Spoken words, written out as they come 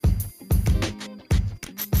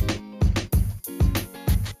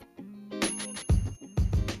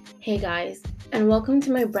Hey guys, and welcome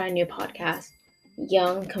to my brand new podcast,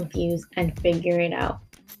 Young, Confused, and Figuring It Out.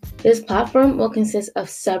 This platform will consist of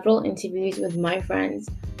several interviews with my friends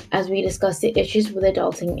as we discuss the issues with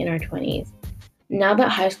adulting in our 20s. Now that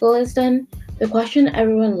high school is done, the question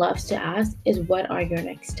everyone loves to ask is, what are your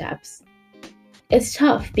next steps? It's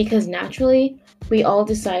tough because naturally, we all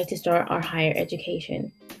decide to start our higher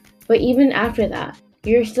education. But even after that,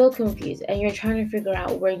 you're still confused and you're trying to figure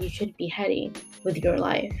out where you should be heading with your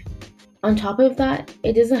life. On top of that,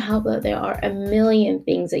 it doesn't help that there are a million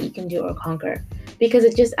things that you can do or conquer because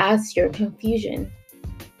it just adds to your confusion.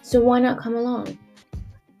 So why not come along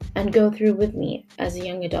and go through with me as a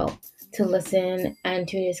young adult to listen and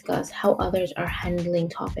to discuss how others are handling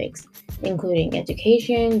topics, including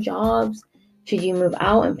education, jobs, should you move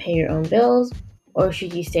out and pay your own bills, or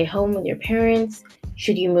should you stay home with your parents?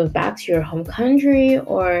 Should you move back to your home country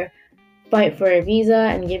or fight for a visa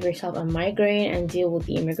and give yourself a migraine and deal with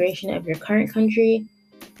the immigration of your current country?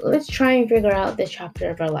 Let's try and figure out this chapter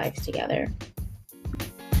of our lives together.